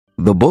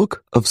The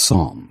Book of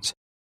Psalms.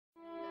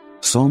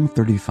 Psalm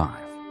 35.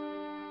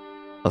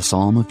 A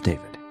Psalm of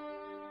David.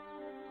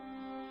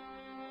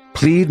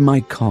 Plead my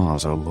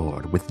cause, O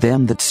Lord, with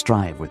them that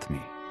strive with me.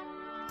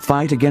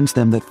 Fight against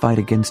them that fight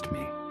against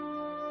me.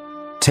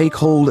 Take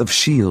hold of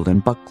shield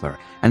and buckler,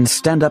 and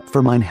stand up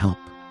for mine help.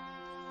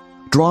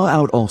 Draw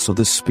out also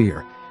the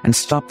spear, and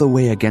stop the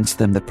way against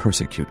them that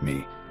persecute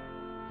me.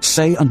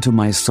 Say unto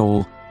my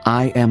soul,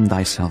 I am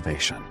thy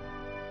salvation.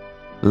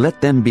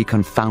 Let them be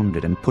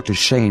confounded and put to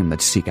shame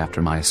that seek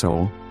after my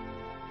soul.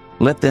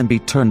 Let them be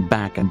turned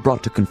back and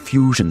brought to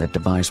confusion that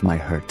devise my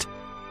hurt.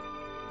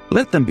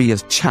 Let them be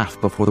as chaff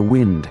before the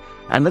wind,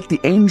 and let the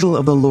angel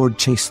of the Lord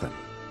chase them.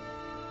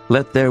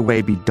 Let their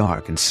way be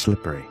dark and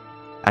slippery,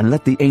 and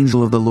let the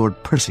angel of the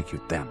Lord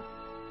persecute them.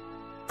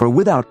 For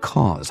without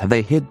cause have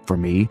they hid for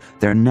me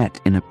their net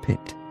in a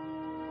pit,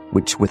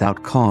 which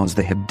without cause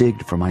they have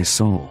digged for my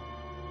soul.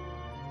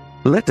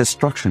 Let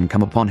destruction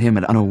come upon him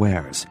at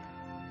unawares,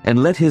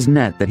 and let his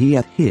net that he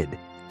hath hid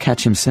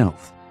catch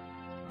himself.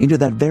 Into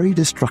that very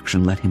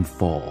destruction let him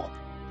fall.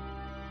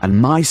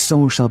 And my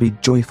soul shall be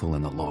joyful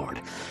in the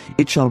Lord.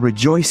 It shall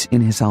rejoice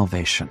in his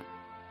salvation.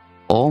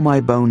 All my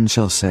bones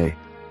shall say,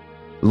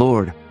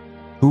 Lord,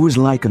 who is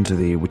like unto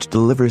thee, which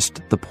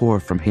deliverest the poor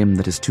from him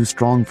that is too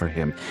strong for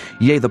him,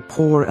 yea, the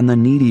poor and the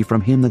needy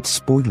from him that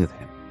spoileth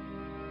him?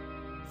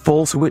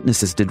 False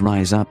witnesses did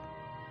rise up.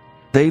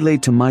 They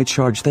laid to my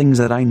charge things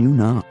that I knew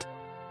not.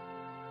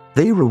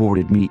 They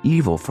rewarded me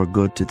evil for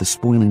good to the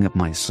spoiling of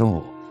my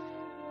soul.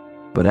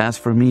 But as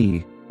for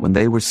me, when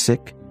they were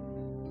sick,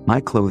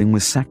 my clothing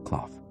was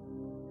sackcloth.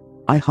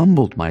 I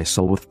humbled my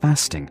soul with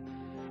fasting,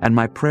 and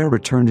my prayer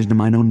returned into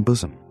mine own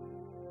bosom.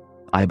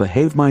 I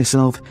behaved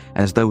myself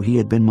as though he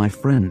had been my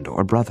friend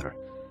or brother.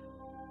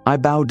 I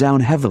bowed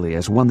down heavily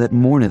as one that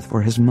mourneth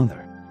for his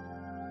mother.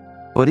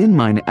 But in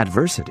mine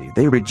adversity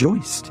they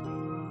rejoiced,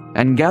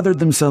 and gathered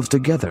themselves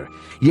together.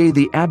 Yea,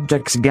 the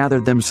abjects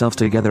gathered themselves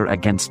together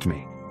against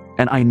me,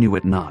 and I knew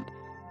it not.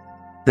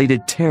 They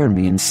did tear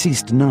me and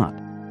ceased not.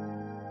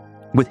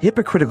 With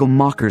hypocritical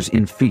mockers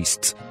in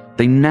feasts,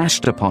 they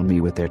gnashed upon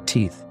me with their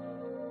teeth.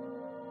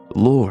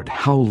 Lord,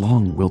 how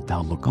long wilt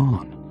thou look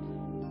on?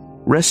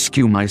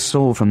 Rescue my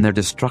soul from their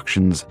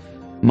destructions,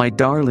 my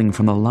darling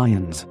from the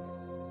lions.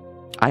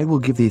 I will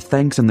give thee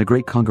thanks in the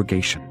great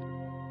congregation.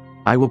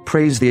 I will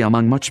praise thee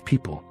among much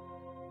people.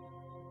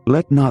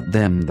 Let not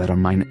them that are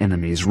mine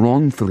enemies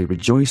wrongfully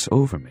rejoice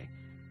over me.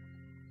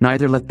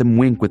 Neither let them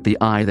wink with the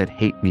eye that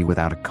hate me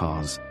without a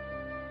cause.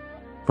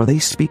 For they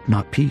speak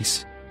not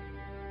peace,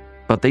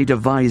 but they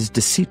devise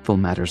deceitful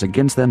matters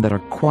against them that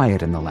are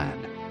quiet in the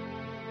land.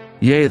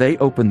 Yea, they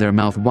opened their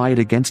mouth wide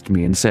against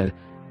me, and said,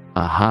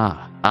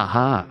 Aha,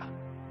 aha,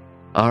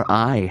 our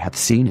eye hath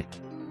seen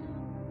it.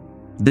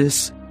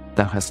 This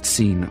thou hast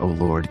seen, O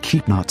Lord,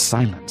 keep not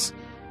silence.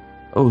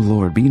 O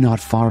Lord, be not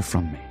far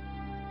from me.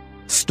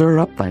 Stir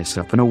up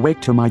thyself, and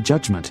awake to my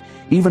judgment,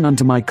 even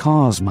unto my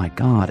cause, my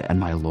God and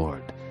my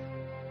Lord.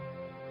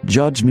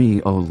 Judge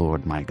me, O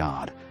Lord my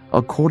God,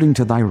 according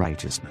to thy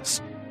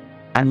righteousness,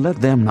 and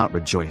let them not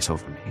rejoice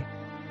over me.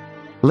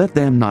 Let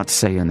them not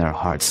say in their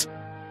hearts,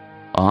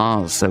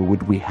 Ah, so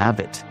would we have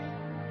it.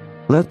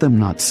 Let them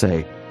not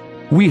say,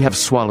 We have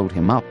swallowed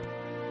him up.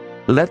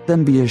 Let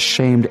them be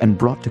ashamed and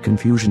brought to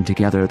confusion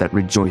together that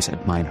rejoice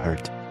at mine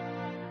hurt.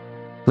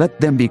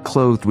 Let them be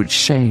clothed with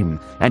shame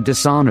and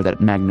dishonor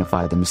that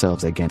magnify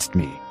themselves against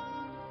me.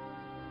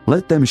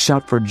 Let them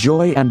shout for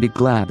joy and be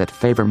glad that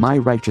favor my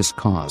righteous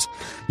cause.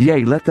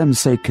 Yea, let them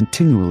say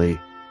continually,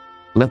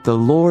 Let the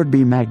Lord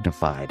be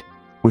magnified,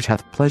 which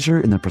hath pleasure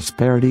in the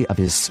prosperity of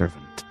his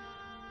servant.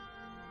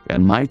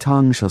 And my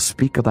tongue shall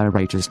speak of thy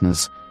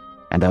righteousness,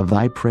 and of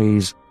thy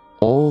praise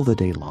all the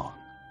day long.